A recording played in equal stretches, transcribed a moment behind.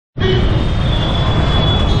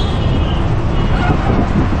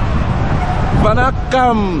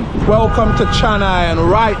Vanakkam, welcome to Chennai, and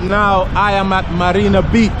right now I am at Marina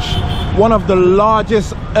Beach, one of the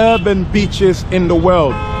largest urban beaches in the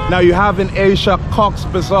world. Now you have in Asia Cox's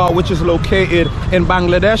Bazar, which is located in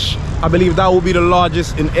Bangladesh. I believe that will be the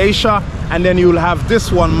largest in Asia, and then you'll have this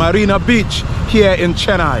one, Marina Beach, here in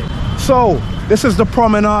Chennai. So this is the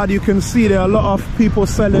promenade. You can see there are a lot of people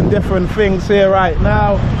selling different things here right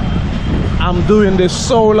now. I'm doing this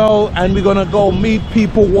solo, and we're gonna go meet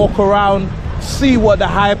people, walk around, see what the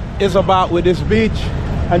hype is about with this beach,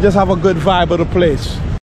 and just have a good vibe of the place.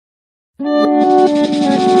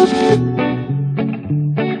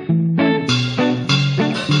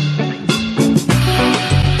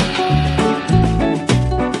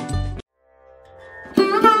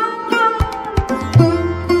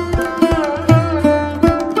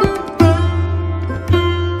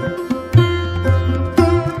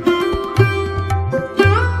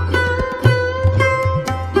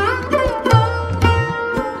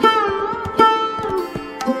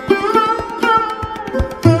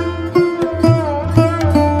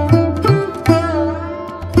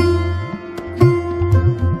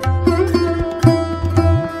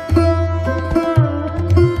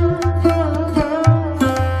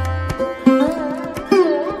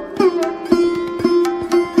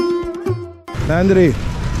 Andri,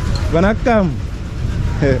 Vanakkam.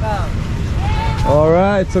 All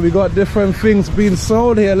right, so we got different things being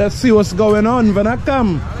sold here. Let's see what's going on.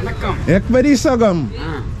 Vanakkam. Ekbedi sagam.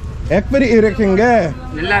 Ekbedi irikinge.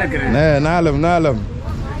 Nalam.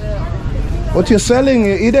 What you selling?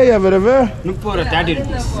 Ide ya 30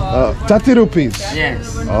 rupees. 30 rupees.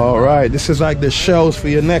 Yes. All right, this is like the shells for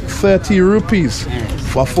your neck. 30 rupees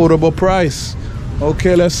for affordable price.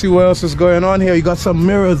 Okay, let's see what else is going on here. You got some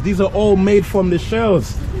mirrors. These are all made from the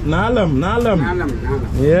shells. Nalam.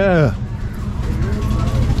 Yeah.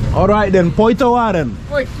 All right then. Poita Warren.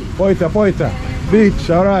 Poita. Beach.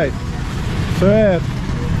 All right. So yeah,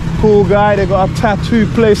 cool guy. They got a tattoo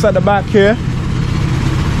place at the back here.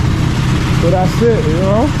 So that's it, you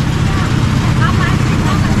know.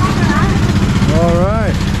 All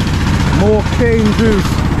right. More cane juice.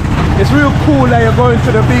 It's real cool that you're going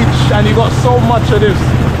to the beach and you got so much of this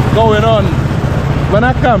going on.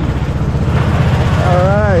 Vanakkam.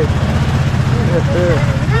 Alright.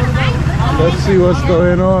 Let's see what's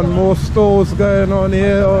going on. More stores going on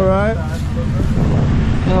here, alright.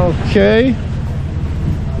 Okay.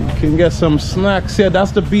 You can get some snacks here.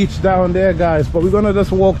 That's the beach down there, guys. But we're gonna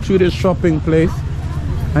just walk through this shopping place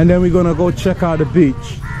and then we're gonna go check out the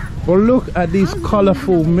beach. But look at these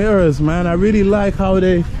colorful mirrors, man. I really like how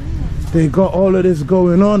they got all of this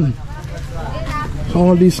going on.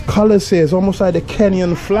 All these colors here. It's almost like the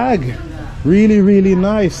Kenyan flag. Really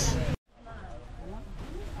nice.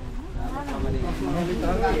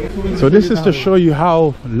 So this is to show you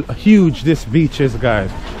how huge this beach is,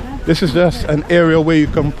 guys. This is just an area where you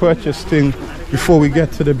can purchase things before we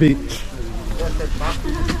get to the beach.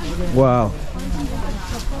 Wow.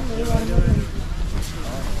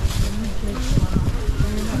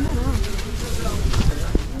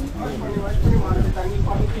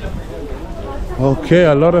 Okay,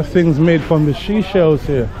 a lot of things made from the seashells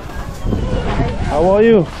here. How are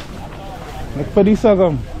you? Ekpedi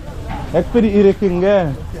sagam. Ekpedi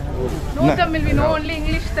irikinge. No Tamil, we know only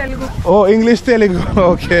English, Telugu. Oh, English, Telugu.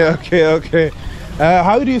 Okay.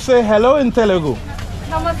 How do you say hello in Telugu?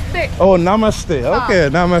 Namaste. Oh, namaste. Okay,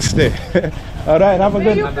 namaste. All right, have a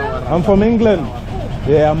good. I'm from England.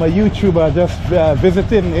 Yeah, I'm a YouTuber, just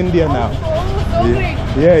visiting India now. Oh, so great.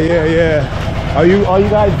 Yeah. Are you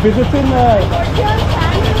guys visiting?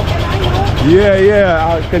 Yeah.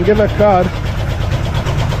 I can give a card.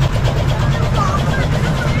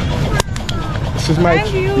 This is my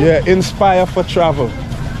Inspire for Travel.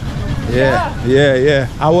 Yeah.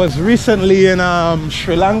 I was recently in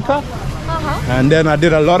Sri Lanka, and then I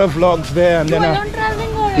did a lot of vlogs there. And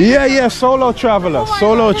then solo traveler.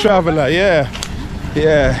 Solo traveler. Yeah.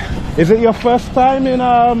 Is it your first time in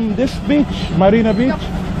this beach, Marina Beach?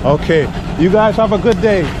 Okay, you guys have a good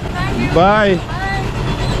day. Bye.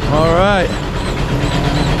 All right.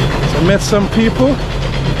 So met some people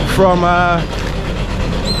from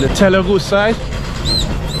the Telugu side.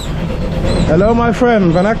 Hello, my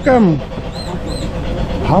friend. Vanakkam.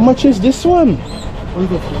 How much is this one?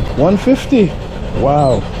 150.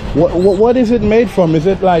 Wow. What is it made from? Is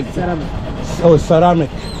it like ceramic? Oh, ceramic.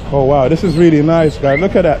 Oh wow, this is really nice, guys.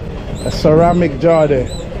 Look at that. A ceramic jar there.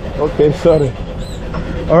 Okay, sorry.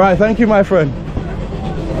 All right, thank you, my friend.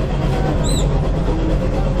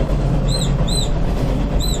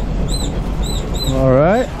 All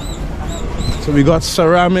right, so we got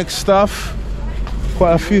ceramic stuff.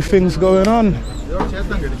 quite a few things going on.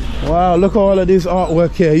 Wow, look at all of this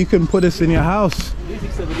artwork here. You can put this in your house.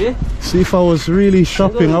 See, if I was really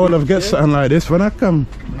shopping, I would have get something like this when I come.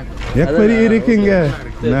 This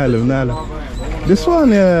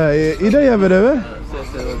one,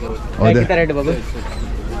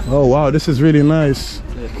 oh wow, this is really nice.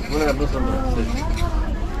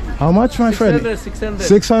 How much, my friend?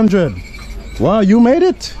 600. Wow, you made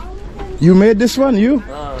it? You made this one, you?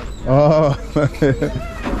 Oh,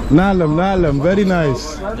 Nalam, very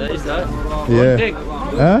nice. Yeah.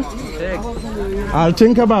 Huh? I'll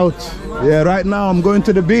think about. Yeah, right now I'm going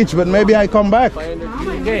to the beach, but maybe I come back.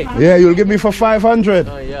 Yeah, you'll give me for 500.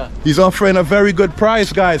 He's offering a very good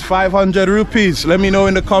price, guys. 500 rupees. Let me know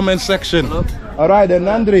in the comment section. All right, then,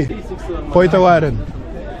 Nandri.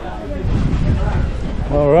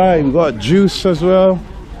 All right, we got juice as well.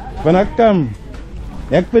 Vanakkam.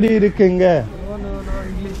 Ekpedi Kinga.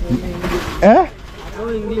 Eh?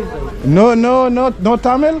 No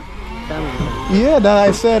Tamil? Yeah, that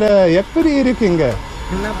I said, Ekpedi Kinga.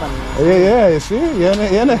 Yeah, you see?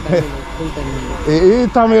 Yeah.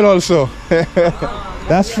 Tamil also.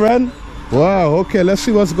 That's friend? Wow, okay, let's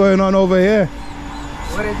see what's going on over here.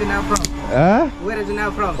 Where is you now from? Huh? Where is you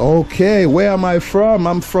now from? Okay, where am I from?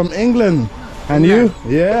 I'm from England. And you?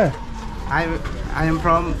 Yeah. I am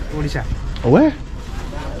from Odisha. Where?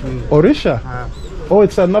 Odisha? Oh,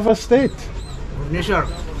 it's another state. Sure.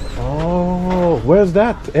 Oh, where's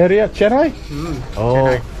that area? Chennai?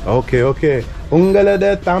 Oh, Chennai. Okay. Ungala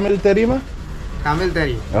de Tamil terima? Tamil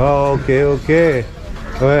Tari. Oh, okay.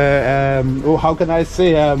 How can I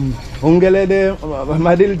say? Ungale de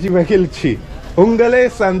Madilji Makilchi. Ungale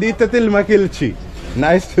Sanditatil Makilchi.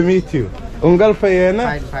 Nice to meet you. Ungal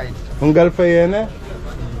Payena? Fine. Ungal Payena?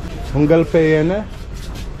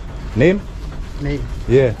 Name? Name.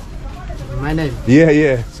 Yeah. My name.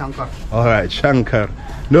 Yeah. Shankar. All right, Shankar.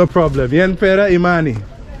 No problem. Yen Pera Imani.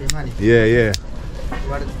 Imani. Yeah.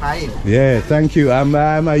 What is fine? Yeah, thank you. I'm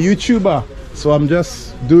a YouTuber, so I'm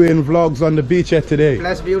just doing vlogs on the beach here today.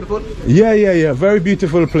 Place beautiful? Yeah. Very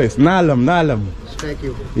beautiful place. Nalam. Thank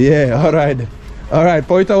you. Yeah, all right.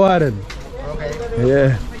 Poita Warren. Okay.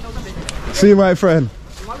 Yeah. See my friend.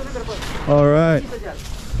 All right.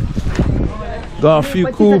 Got a few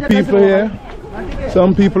cool people here.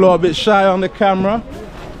 Some people are a bit shy on the camera.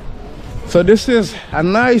 So this is a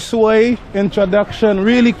nice way, introduction,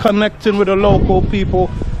 really connecting with the local people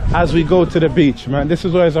as we go to the beach, man. This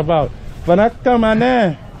is what it's about. Vanakkam,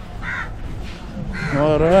 man.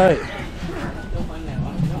 All right.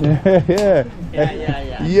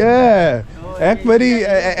 Yeah. Ekpedi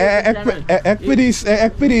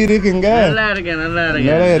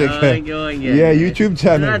Yeah, YouTube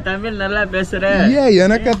channel. Tamil nalla pesra. Yeah,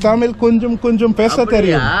 enakku Tamil konjam pesa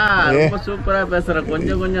theriyum. Romba super pesra.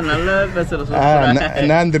 Konjam nalla pesra.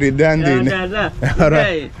 Nandri. All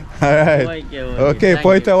right. Okay,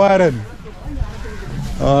 Poita Warren.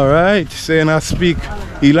 All right, saying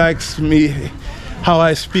he likes me, how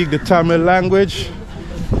I speak the Tamil language.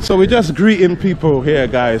 So we're just greeting people here,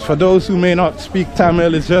 guys. For those who may not speak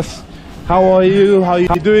Tamil, it's just, how are you? How are you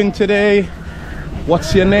doing today?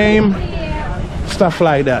 What's your name? Stuff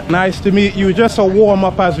like that. Nice to meet you. Just a warm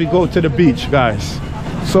up as we go to the beach, guys.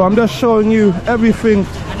 So I'm just showing you everything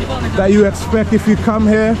that you expect if you come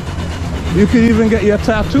here. You can even get your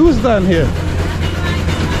tattoos done here.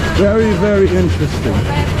 Very, very interesting.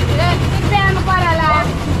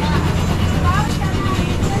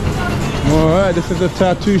 Alright, this is a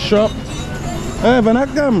tattoo shop. Hey,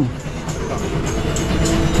 Vanakkam.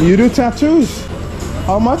 You do tattoos?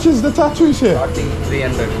 How much is the tattoos here?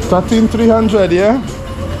 13,300, yeah?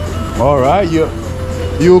 Alright, you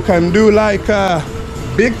can do like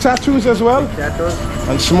big tattoos as well? Big tattoos.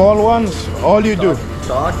 And small ones? All you do?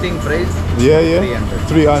 Starting price? Yeah.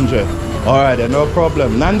 300. Alright, then no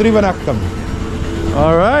problem. Nandri Vanakkam.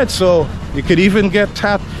 Alright, so you could even get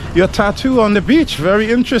your tattoo on the beach. Very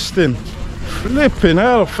interesting. Flipping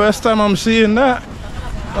hell, first time I'm seeing that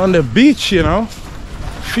on the beach, you know.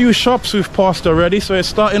 Few shops we've passed already, so it's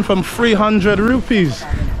starting from 300 rupees.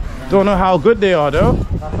 Don't know how good they are though.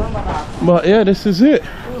 But yeah, this is it.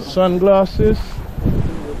 Sunglasses.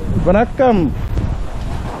 Vanakkam.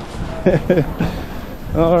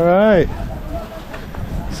 Alright.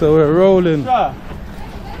 So we're rolling.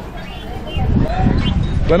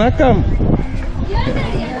 Vanakkam.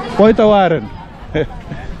 Poita Warren.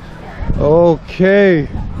 Okay.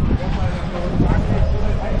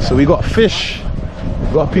 So we got fish.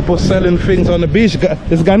 We got people selling things on the beach.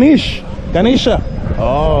 It's Ganesha.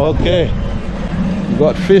 Oh, okay. We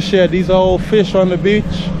got fish here. These are all fish on the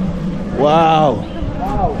beach. Wow.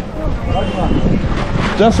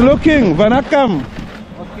 Just looking. Vanakkam.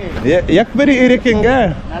 Yakbari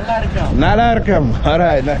irikinga. Nalarkam. All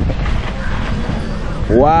right.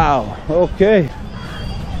 Wow. Okay.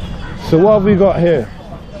 So what have we got here?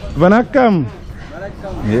 Vanakkam.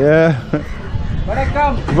 Yeah.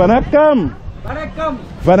 Vanakkam.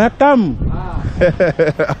 Vanakkam.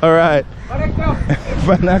 All right.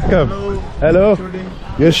 Vanakkam. Hello.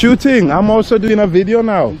 You're shooting. I'm also doing a video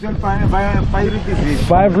now. 5 rupees each.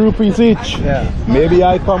 5 rupees each. Yeah. Maybe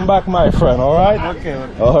I come back, my friend. All right. Okay.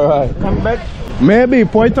 All right. Come back. Maybe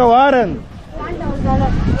Poita Warren.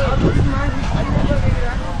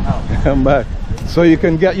 Come back. So you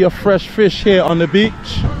can get your fresh fish here on the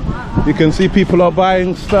beach. You can see people are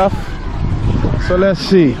buying stuff. So let's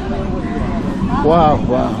see. Wow,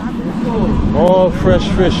 wow. All fresh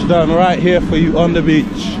fish done right here for you on the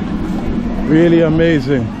beach. Really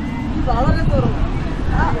amazing.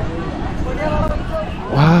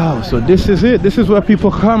 Wow, so this is it. This is where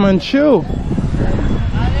people come and chill.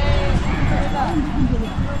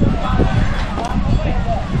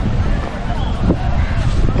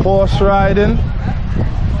 Horse riding.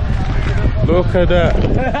 Look at that.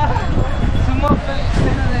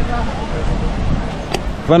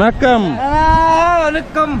 Vanakkam.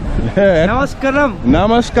 Welcome. Yeah. Namaskaram.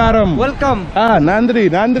 Namaskaram. Welcome. Ah, Nandri,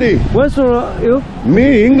 Nandri. Where's you?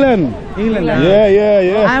 Me, England. England.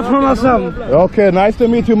 Yeah. I'm from Assam. Okay, nice to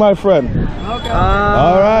meet you, my friend.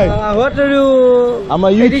 All right. What are you? I'm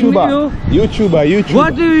a eating YouTuber. with YouTuber.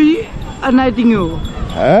 What do you eating you?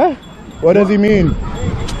 Huh? What does he mean?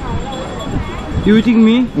 You eating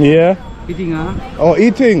me? Yeah. Eating, huh? Oh,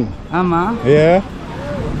 eating. Ama. Yeah.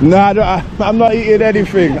 No, I'm not eating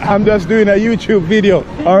anything. I'm just doing a YouTube video.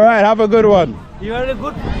 All right, have a good one. You are a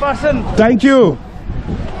good person. Thank you.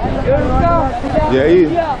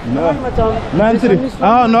 Yeah, no. Nancy.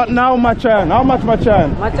 Oh, not now, Machan. How much,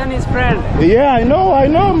 Machan? Machan is friend. Yeah, I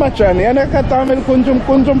know, Machan. Yeah,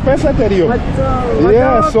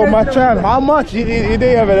 so Machan, how much? Is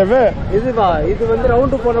இது வந்து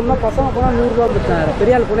round போனோம்னா பசங்க போனா 100 ரூபாய் மச்சான்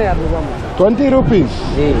பெரியாள் போனா 200 ரூபாய் மச்சான் 20 rupees.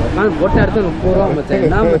 ஏய் நான் போட்ட அடுத்து 30 ரூபாய் மச்சான்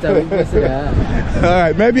என்ன மச்சான் பேசுற All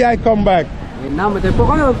right, maybe I come back. என்ன மச்சான் இப்போ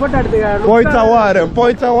கொஞ்சம் போட்ட அடுத்து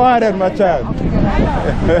Poita Warren, Machan.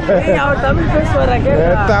 ஏய் அவ தமிழ் பேசுவாரா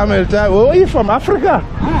கேக்குறா Tamil. Oh, you from Africa?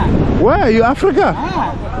 Where are you, Africa?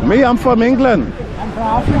 Me, I'm from England. I'm from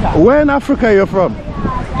Africa. Where in Africa are you from?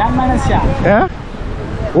 Malaysia. Yeah?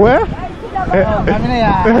 Where?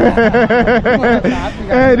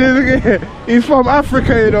 Hey, he's from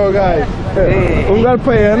Africa, you know, guys. Ungal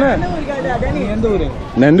paya na?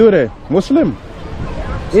 Nandure. Muslim?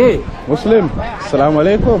 Hey. Muslim. Assalamu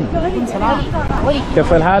alaikum.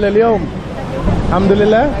 كيف الحال اليوم؟ الحمد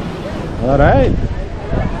لله. All right.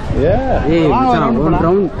 Yeah. Hey,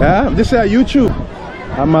 round. Yeah. This is YouTube.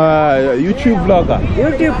 I'm a YouTube vlogger.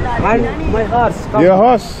 YouTube and my horse. Come. Your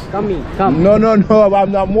horse? Come. No.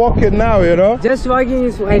 I'm walking now, you know. Just walking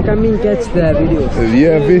is I coming catch the videos.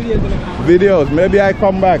 Yeah, videos. Maybe I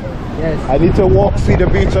come back. Yes. I need to see the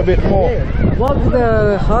beach a bit more. Walk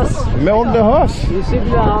the horse. Milk the horse? You should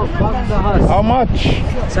walk the horse. How much?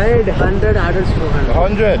 Side 100, adults 200.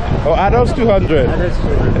 100? Oh, adults 200? Adults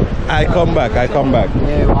 200. I come back.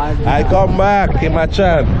 Yeah, what? I come back,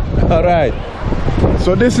 Himachan. All right.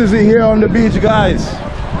 So this is it here on the beach, guys.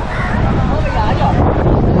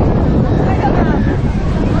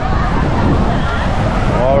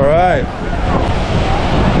 All right.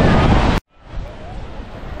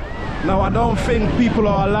 Now I don't think people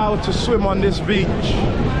are allowed to swim on this beach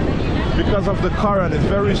because of the current. It's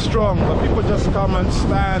very strong, but people just come and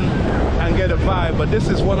stand and get a vibe. But this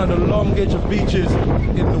is one of the longest beaches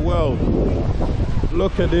in the world.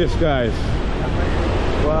 Look at this, guys.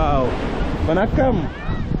 Wow. Vanakkam.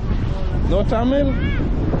 No Tamil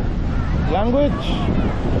language?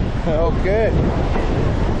 Okay.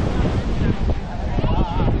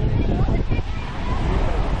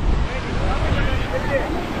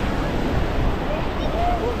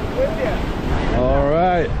 All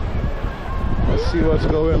right, let's see what's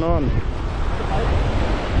going on.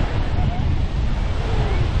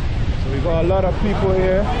 So we got a lot of people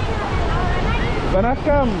here.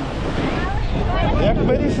 Vanakkam.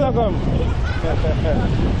 Yakbari sagam.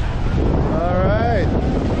 All right,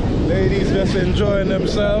 ladies just enjoying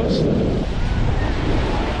themselves.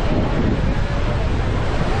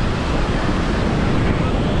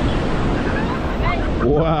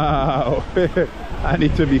 Wow. I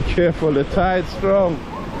need to be careful, the tide's strong.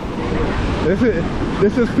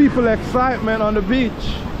 This is people excitement on the beach.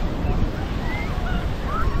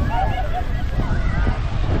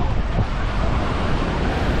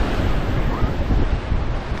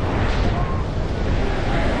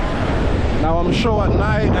 Now I'm show at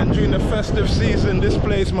night, and during the festive season, this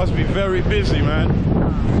place must be very busy, man.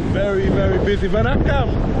 Very, very busy. When I come,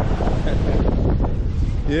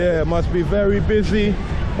 yeah, it must be very busy.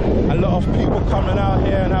 A lot of people coming out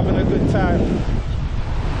here and having a good time.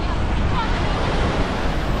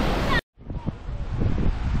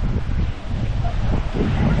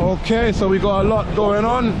 Okay, so we got a lot going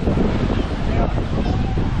on.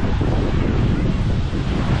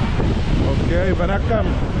 Okay, when I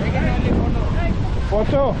come.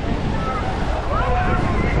 Photo.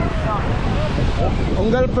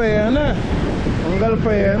 Ungal pe hai na? Ungal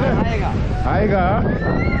pe hai na? Aega.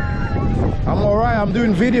 I'm alright, I'm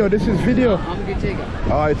doing video. This is video.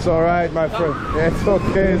 Oh, it's alright, my friend. It's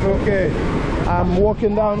okay, it's okay. I'm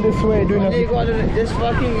walking down this way doing Just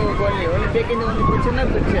walking only taking only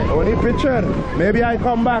picture. Only picture? Maybe I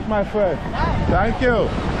come back, my friend. Thank you.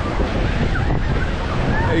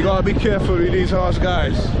 You gotta be careful with these horse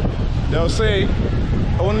guys. They'll say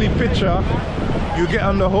only picture. You get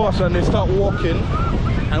on the horse and they start walking,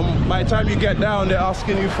 and by the time you get down they're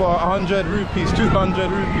asking you for 100 rupees,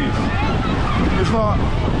 200 rupees. It's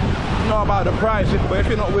not about the price, but if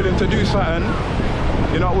you're not willing to do something,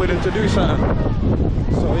 you're not willing to do something.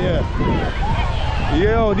 So yeah.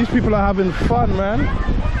 Yo, these people are having fun, man.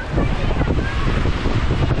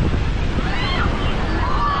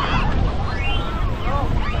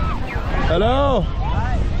 Hello.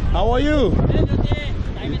 How are you?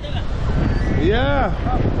 Yeah.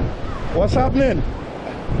 What's happening?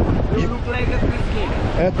 You look like a Chris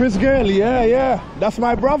Gale. Chris Gale, yeah. That's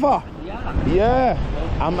my brother. Yeah.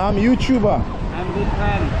 I'm YouTuber. I'm big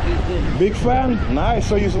fan, Chris Gale. Big fan? Nice.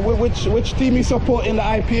 So you which team you support in the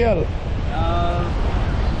IPL?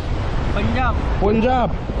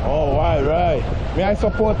 Punjab. Oh, right. May I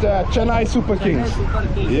support Chennai Super Kings?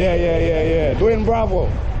 Yeah. Doing Bravo.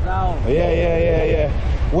 Yeah.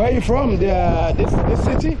 Where are you from? This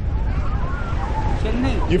city?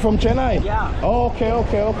 Chennai. You from Chennai? Yeah. Oh,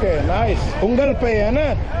 okay. Nice. Ungal pe hai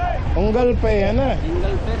na? Single pair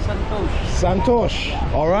Santosh.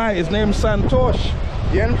 Santosh. Alright, his name's Santosh.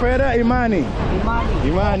 Yen Preda Imani.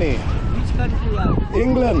 Which country are you?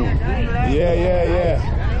 England. Yeah.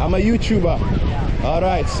 I'm a YouTuber.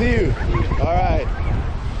 Alright, see you.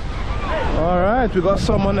 Alright, we got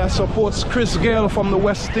someone that supports Chris Gale from the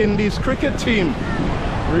West Indies cricket team.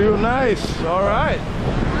 Real nice. Alright.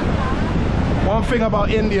 One thing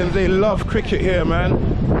about Indians, they love cricket here, man.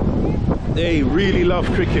 They really love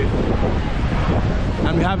cricket.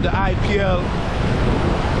 And we have the IPL.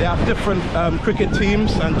 They have different cricket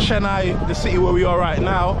teams, and Chennai, the city where we are right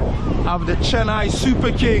now, have the Chennai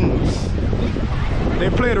Super Kings. They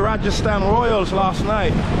played Rajasthan Royals last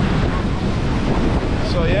night.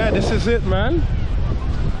 So yeah, this is it, man.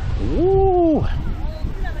 Woo!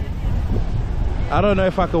 I don't know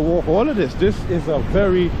if I can walk all of this. This is a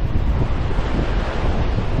very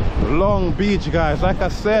long beach, guys. Like I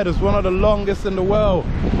said, it's one of the longest in the world.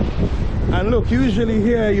 And look, usually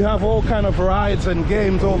here you have all kind of rides and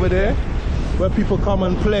games over there where people come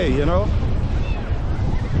and play, you know.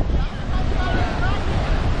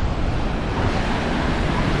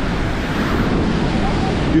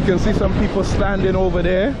 You can see some people standing over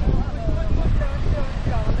there.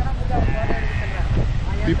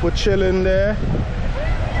 People chilling there.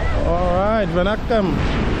 All right, Vanakkam.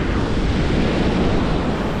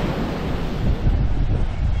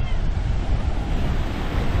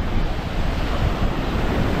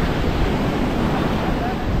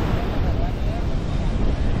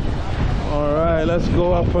 Let's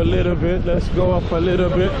go up a little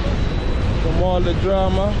bit. From all the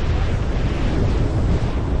drama.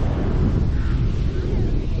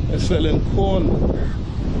 They're selling corn.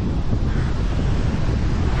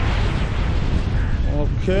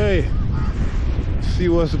 Okay. See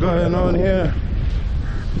what's going on here.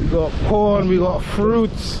 We got corn, we got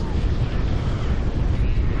fruits.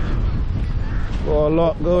 Got a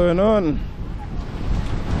lot going on.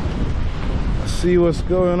 See what's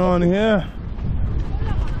going on here.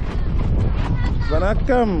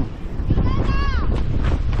 Vanakkam.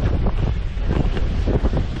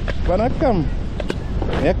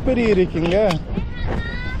 Jak peririkinga?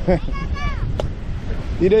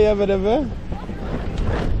 Ide yavadava?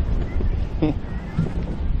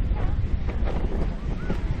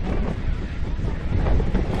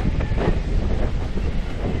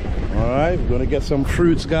 Alright, we're gonna get some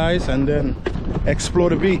fruits, guys, and then explore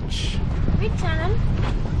the beach. Which channel?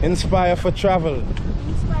 Inspire for Travel.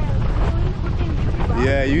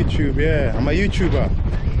 Yeah, YouTube, yeah. I'm a YouTuber.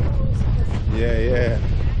 Yeah.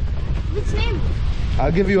 Which name?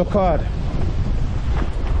 I'll give you a card.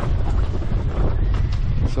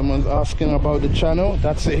 Someone's asking about the channel.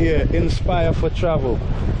 That's it here. Inspire for travel.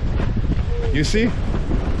 You see?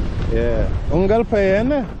 Yeah. Ungal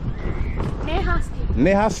payene? Nehasti.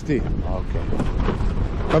 Nehasti. Okay.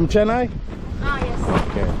 From Chennai? Ah, yes.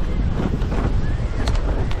 Okay.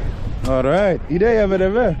 All right. Ide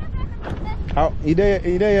ever? How?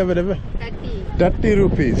 Ide ever? 30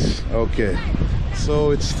 rupees. Okay.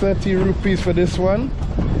 So it's 30 rupees for this one.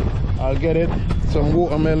 I'll get it. Some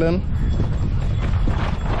watermelon.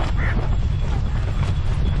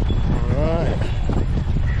 Alright.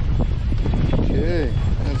 Okay.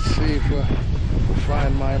 Let's see if I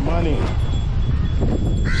find my money.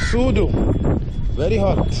 Sudu. Very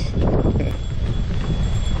hot.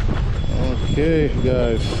 Okay,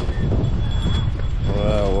 guys.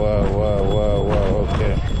 Wow.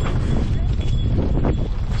 Okay.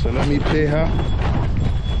 So let me pay her.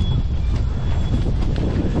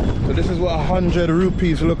 So this is what 100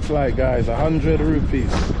 rupees looks like, guys. 100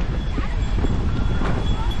 rupees.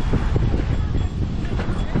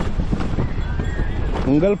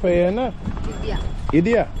 Ungal pay na?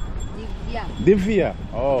 Idya. Divya.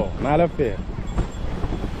 Oh, nala pay.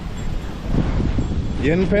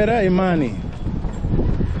 Yen pera imani.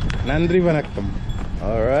 Nandri vanakam.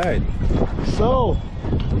 All right. So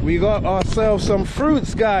we got ourselves some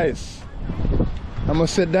fruits, guys. I'm gonna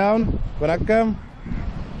sit down when I come.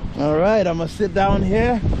 All right, I'm gonna sit down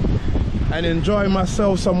here and enjoy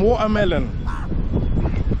myself some watermelon.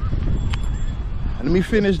 Let me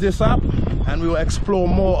finish this up and we will explore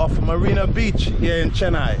more of Marina Beach here in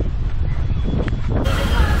Chennai.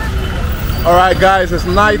 All right, guys, it's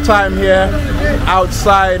night time here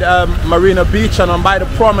outside Marina Beach, and I'm by the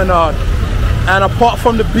promenade. And apart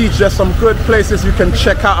from the beach, there's some good places you can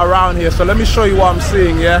check out around here. So let me show you what I'm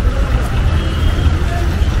seeing, yeah?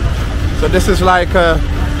 So this is like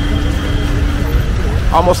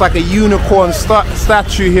almost like a unicorn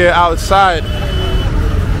statue here outside.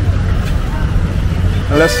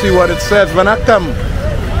 And let's see what it says. Vanakkam.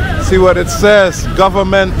 See what it says.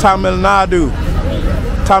 Government Tamil Nadu.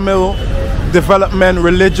 Tamil Development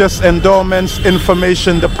Religious Endowments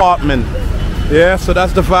Information Department. Yeah, so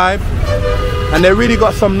that's the vibe. And they really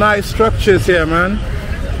got some nice structures here, man.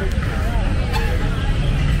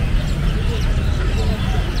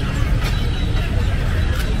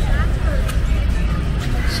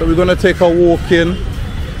 So we're gonna take a walk in.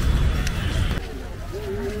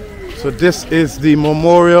 So this is the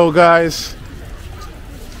memorial, guys.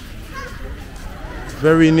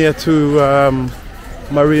 Very near to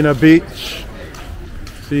Marina Beach.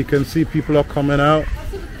 So you can see people are coming out.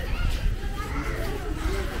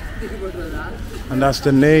 And that's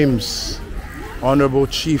the names. Honorable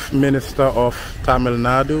Chief Minister of Tamil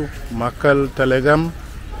Nadu, Makal Telegam.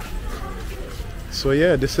 So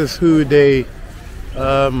yeah, this is who they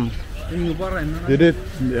did it.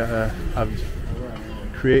 I've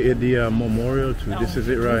created the memorial to. This is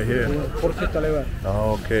it right here.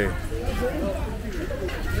 Oh, okay.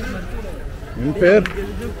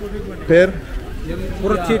 Per?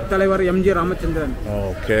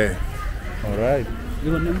 Okay. All right.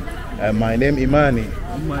 Your name? My name Imani.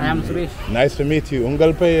 I am Suresh. Nice to meet you.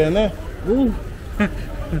 Ungal pe ne?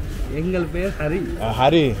 Engal pe Hari.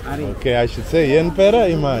 Hari. Okay, I should say Yen pera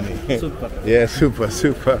Imani. Super. Yeah,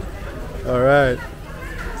 super. All right.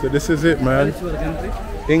 So this is it, man. What is your country?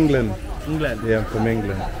 England. England. Yeah, I'm from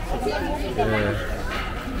England. Yeah.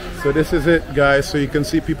 So this is it, guys. So you can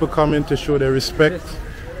see people coming to show their respect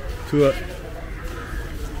to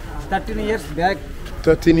 13 years back.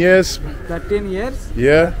 13 years. 13 years.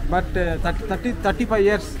 Yeah. But 35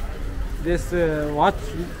 years. This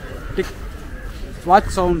watch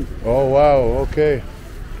sound. Oh wow. Okay.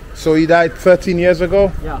 So he died 13 years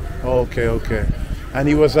ago. Yeah. Okay. And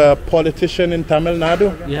he was a politician in Tamil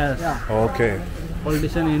Nadu. Yes. Yeah. Okay.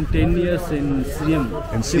 Politician in 10 years in CM.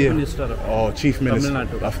 Chief Minister. Oh, Chief Minister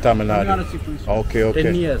of Tamil Nadu. Okay.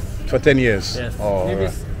 10 years. For 10 years. Yes. Oh. Maybe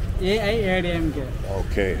AIADMK.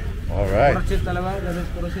 Okay. All right.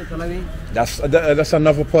 That's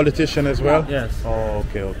another politician as well. Yes. Oh,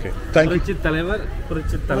 okay. Thank you.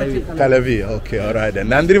 Talavi. Okay. All right then.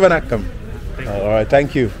 Nandri vanakkam. All right.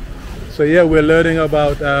 Thank you. So yeah, we're learning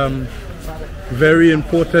about very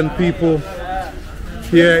important people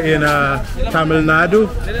here in Tamil Nadu.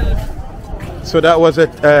 So that was a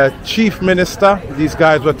chief minister, these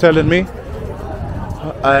guys were telling me.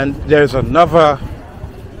 And there's another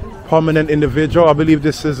prominent individual. I believe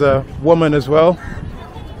this is a woman as well.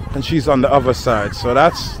 And she's on the other side. So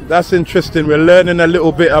that's interesting. We're learning a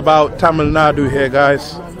little bit about Tamil Nadu here,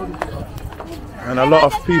 guys. And a lot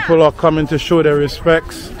of people are coming to show their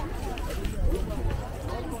respects.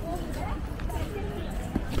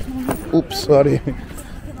 Oops, sorry.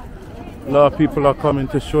 A lot of people are coming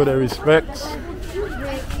to show their respects.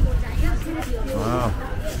 Wow.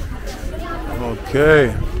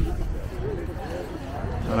 Okay.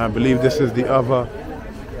 And I believe this is the other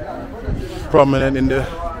prominent in the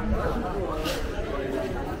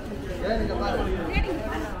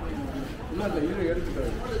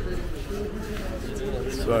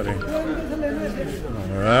sorry. All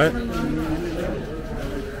right.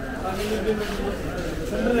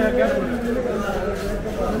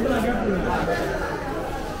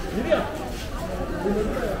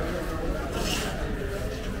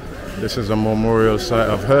 This is a memorial site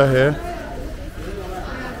of her here.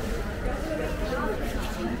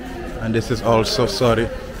 And this is also, sorry,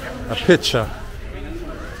 a picture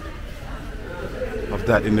of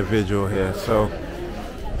that individual here. So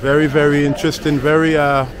very, very interesting, very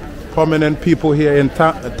prominent people here in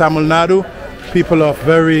Tamil Nadu, people of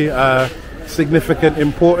very significant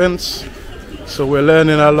importance. So we're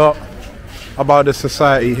learning a lot about the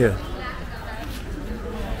society here.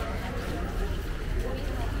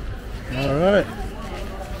 All right.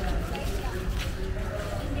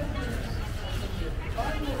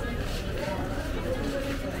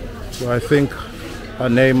 So I think her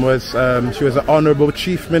name was, she was an honorable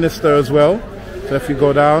chief minister as well. So if you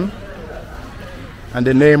go down, and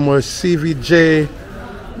the name was CVJ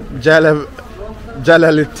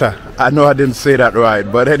Jalalita. I know I didn't say that right,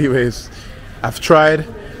 but anyways, I've tried.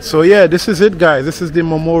 So yeah, this is it, guys. This is the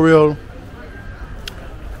memorial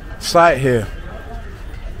site here.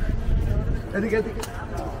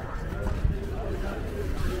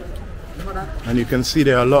 And you can see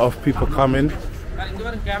there are a lot of people coming.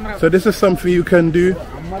 So this is something you can do.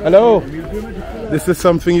 Hello. This is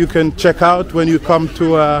something you can check out when you come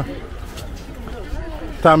to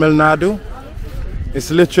Tamil Nadu.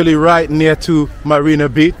 It's literally right near to Marina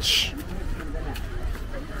Beach.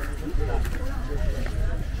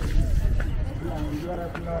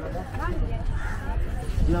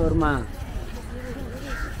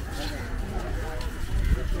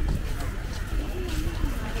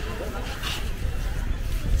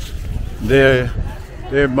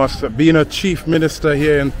 There must have been a chief minister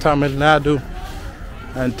here in Tamil Nadu,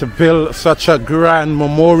 and to build such a grand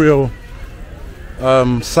memorial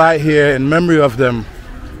site here in memory of them,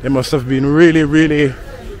 there must have been really, really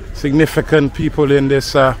significant people in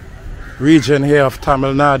this region here of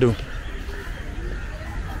Tamil Nadu.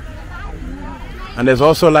 And there's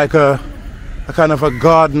also like a kind of a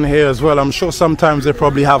garden here as well. I'm sure sometimes they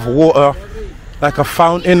probably have water, like a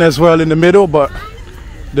fountain as well in the middle, but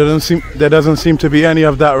there doesn't seem to be any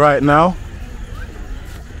of that right now.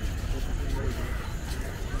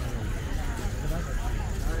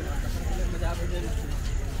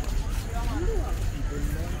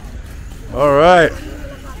 All right.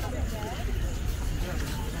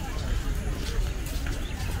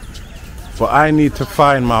 But I need to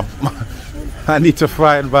find my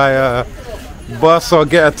bus or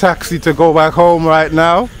get a taxi to go back home right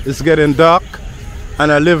now. It's getting dark,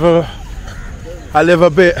 and I live a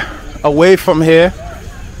bit away from here,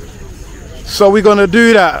 so we're gonna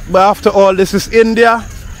do that. But after all, this is India,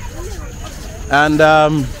 and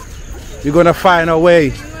we're gonna find a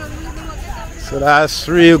way. So that's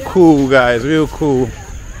real cool, guys, real cool.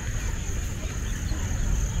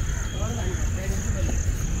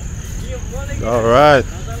 All right.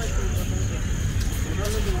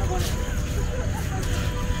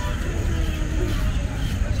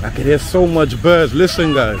 I can hear so much birds.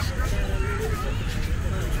 Listen, guys.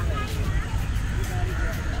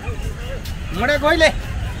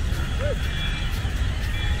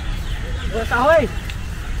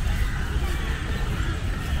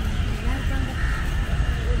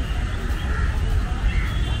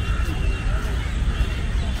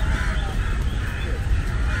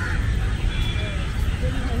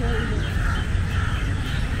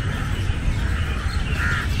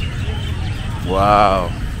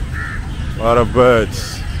 Wow, a lot of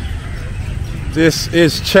birds. This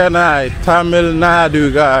is Chennai, Tamil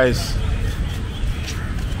Nadu, guys.